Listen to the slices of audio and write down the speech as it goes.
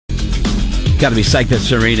Got to be psyched that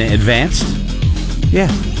Serena advanced.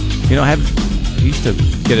 Yeah. You know, I used to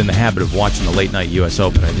get in the habit of watching the late night U.S.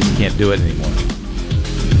 Open. I just can't do it anymore.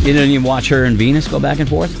 You didn't even watch her and Venus go back and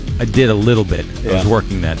forth? I did a little bit. Yeah. I was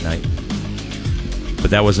working that night.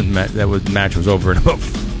 But the match was over in about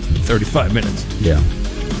 35 minutes. Yeah.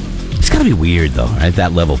 It's got to be weird, though, at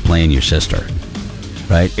that level, playing your sister.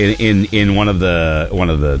 Right? In one of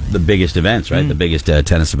the biggest events, right? The biggest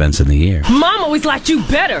tennis events in the year. Mom always liked you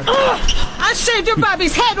better. I shaved your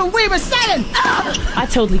Bobby's head when we were setting. I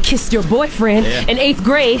totally kissed your boyfriend in 8th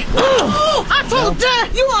grade. I told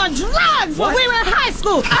Dad you on drugs when we were in high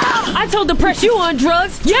school. I told the press you on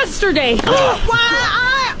drugs yesterday. Why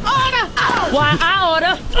I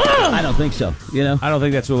oughta. I don't think so, you know? I don't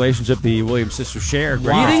think that's a relationship the Williams sisters shared.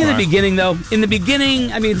 You think in the beginning, though? In the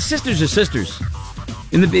beginning, I mean, sisters are sisters.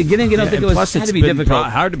 In the beginning, you don't think it was had to be difficult?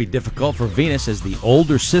 Hard to be difficult for Venus as the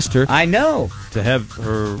older sister. I know. To have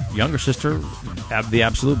her younger sister have the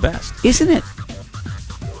absolute best. Isn't it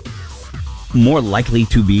more likely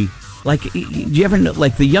to be... Like, do you ever know,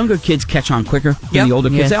 like, the younger kids catch on quicker than the older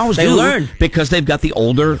kids? They always do. Learn. Because they've got the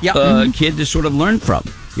older kid to sort of learn from,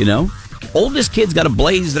 you know? Oldest kids got to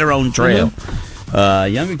blaze their own trail.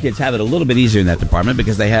 Younger kids have it a little bit easier in that department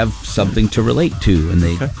because they have something to relate to and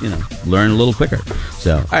they, learn a little quicker.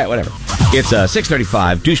 So, all right, whatever. It's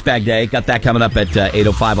 6:35, Douchebag Day. Got that coming up at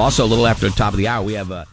 8:05. Also, a little after the top of the hour, we have...